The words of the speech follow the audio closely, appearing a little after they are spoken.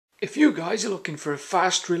If you guys are looking for a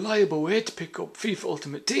fast, reliable way to pick up FIFA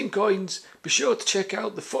Ultimate Team coins, be sure to check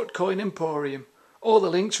out the Foot Coin Emporium. All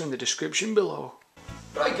the links are in the description below.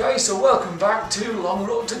 Right guys, so welcome back to Long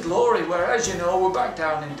Road to Glory, where as you know we're back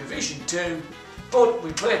down in Division 2. But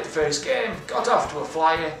we played the first game, got off to a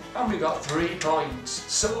flyer, and we got 3 points.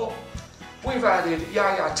 So we've added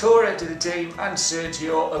Yaya Toure to the team and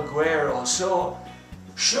Sergio Aguero, so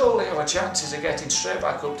surely our chances of getting straight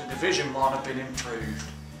back up to Division 1 have been improved.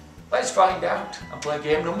 Let's find out and play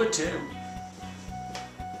game number 2.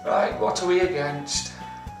 Right, what are we against?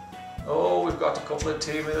 Oh, we've got a couple of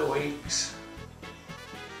Team of the Weeks.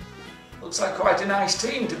 Looks like quite a nice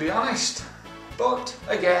team, to be honest. But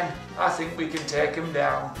again, I think we can take them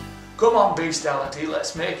down. Come on, Beastality,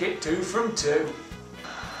 let's make it 2 from 2.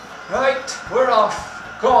 Right, we're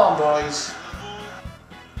off. Come on, boys.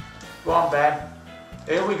 Go on, Ben.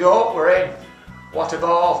 Here we go, we're in. What a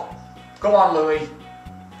ball. Come on, Louis.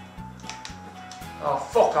 Oh,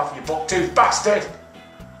 fuck off, you bucktooth bastard!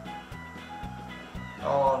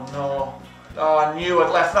 Oh no. Oh, I knew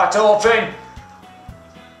I'd left that open.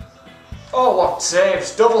 Oh, what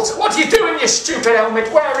saves. Double. What are you doing, you stupid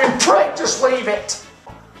helmet wearing prick? Just leave it.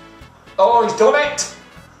 Oh, he's done it.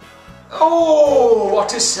 Oh,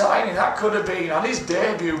 what a signing that could have been on his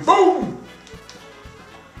debut. Boom!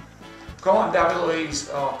 Come on, David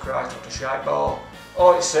Luiz. Oh, Christ, what a shite ball.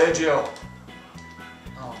 Oh, it's Sergio.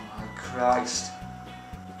 Oh, my Christ.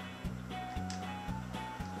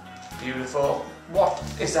 Beautiful. What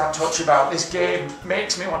is that touch about? This game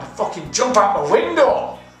makes me want to fucking jump out my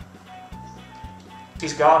window.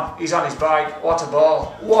 He's gone. He's on his bike. What a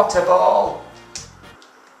ball. What a ball.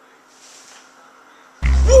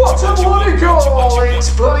 What a bloody goal. It's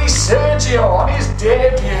bloody Sergio on his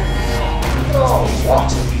debut. Oh,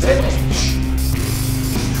 what a finish.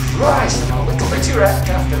 Christ, I'm a little bit erect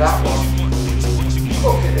after that one.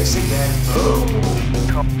 Look at this again. Boom.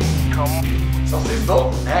 Nothing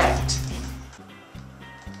but net.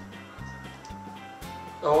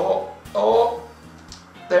 Oh, oh,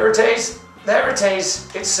 there it is. There it is.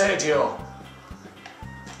 It's Sergio.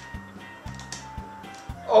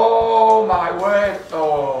 Oh my word.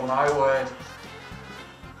 Oh my word.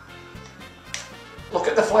 Look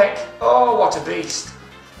at the flick. Oh, what a beast.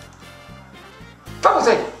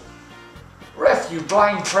 Penalty. Ref, you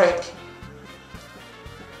blind prick.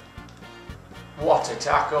 What a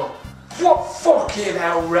tackle. What fucking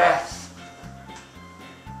hell, ref?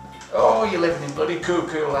 Oh, you're living in bloody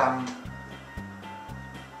cuckoo land.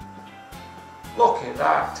 Look at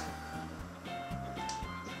that.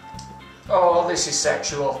 Oh, this is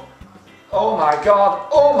sexual. Oh my god.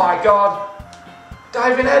 Oh my god.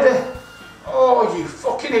 Diving header. Oh, you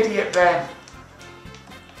fucking idiot, Ben.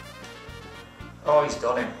 Oh, he's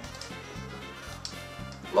done him.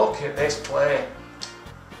 Look at this play.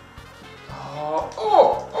 Oh,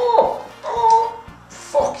 oh, oh, oh.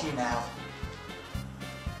 Fucking hell.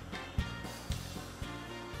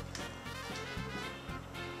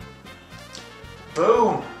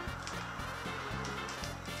 Boom.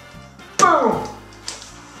 Boom.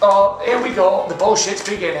 Oh, here we go. The bullshit's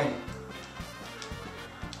beginning.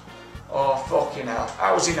 Oh, fucking hell.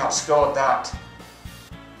 How's he not scored that?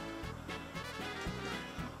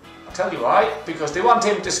 I'll tell you why. Because they want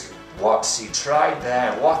him to... What's he tried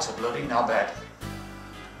there? What a bloody knobhead.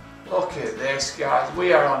 Look at this, guys.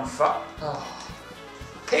 We are on fire. Oh,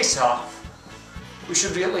 piss off. We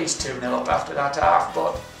should be at least 2-0 up after that half,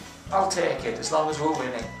 but I'll take it as long as we're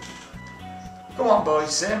winning. Come on,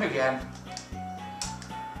 boys. Same again.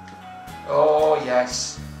 Oh,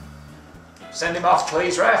 yes. Send him off,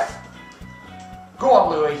 please, ref. Go on,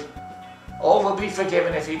 Louis. All will be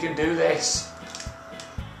forgiven if he can do this.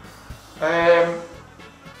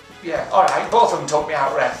 Yeah, alright, both of them took me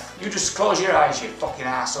out, ref. You just close your eyes, you fucking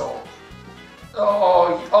asshole.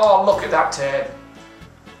 Oh, oh, look at that turn.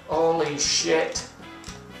 Holy shit.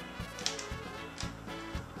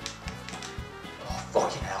 Oh,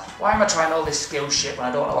 fucking hell. Why am I trying all this skill shit when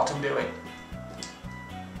I don't know what I'm doing?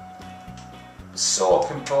 So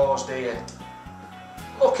composed here.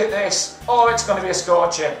 Look at this. Oh, it's going to be a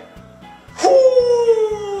scorcher.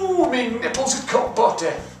 Ooh, me nipples had cut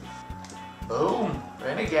butter. Boom. We're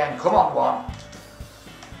in again. Come on, one.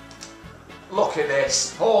 Look at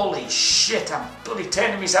this. Holy shit, I'm bloody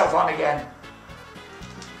turning myself on again.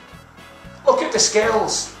 Look at the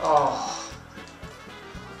skills. Oh.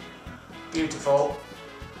 Beautiful.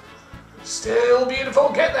 Still beautiful.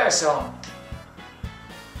 Get there, son.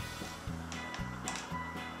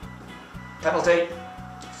 Penalty.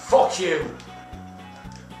 Fuck you.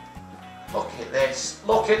 Look at this.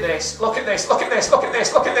 Look at this. Look at this. Look at this. Look at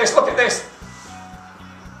this. Look at this. Look at this. Look at this.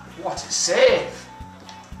 What a save.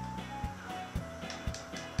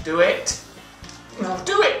 Do it. No,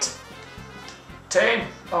 do it. Team.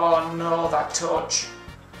 Oh no, that touch.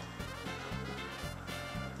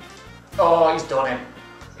 Oh, he's done him.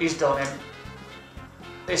 He's done him.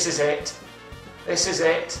 This is it. This is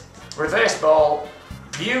it. Reverse ball.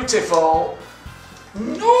 Beautiful.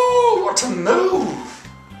 No, what a move.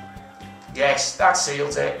 Yes, that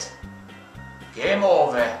seals it. Game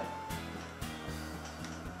over.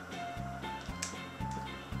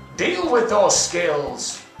 Deal with those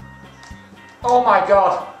skills. Oh my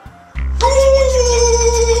god.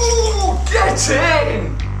 Ooh, get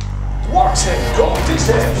in. What a goal.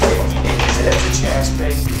 Deserves it. It deserves a chest,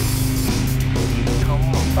 baby.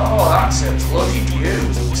 Oh, that's a bloody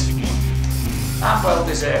beaut. And well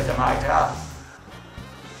deserved, I might add.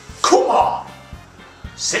 Come on!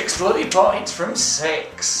 6 bloody points from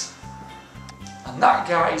 6. And that,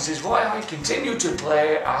 guys, is why I continue to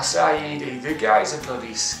play Asaidi. The guy's a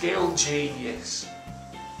bloody skilled genius.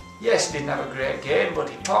 Yes, he didn't have a great game, but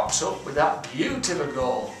he pops up with that beaut of a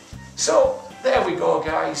goal. So, there we go,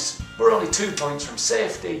 guys. We're only 2 points from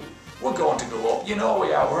safety. We're going to go up. You know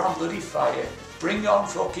we are. We're on bloody fire. Bring on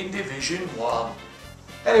fucking Division 1.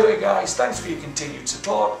 Anyway, guys, thanks for your continued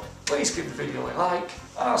support. Please give the video a like,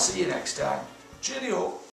 and I'll see you next time. Cheerio.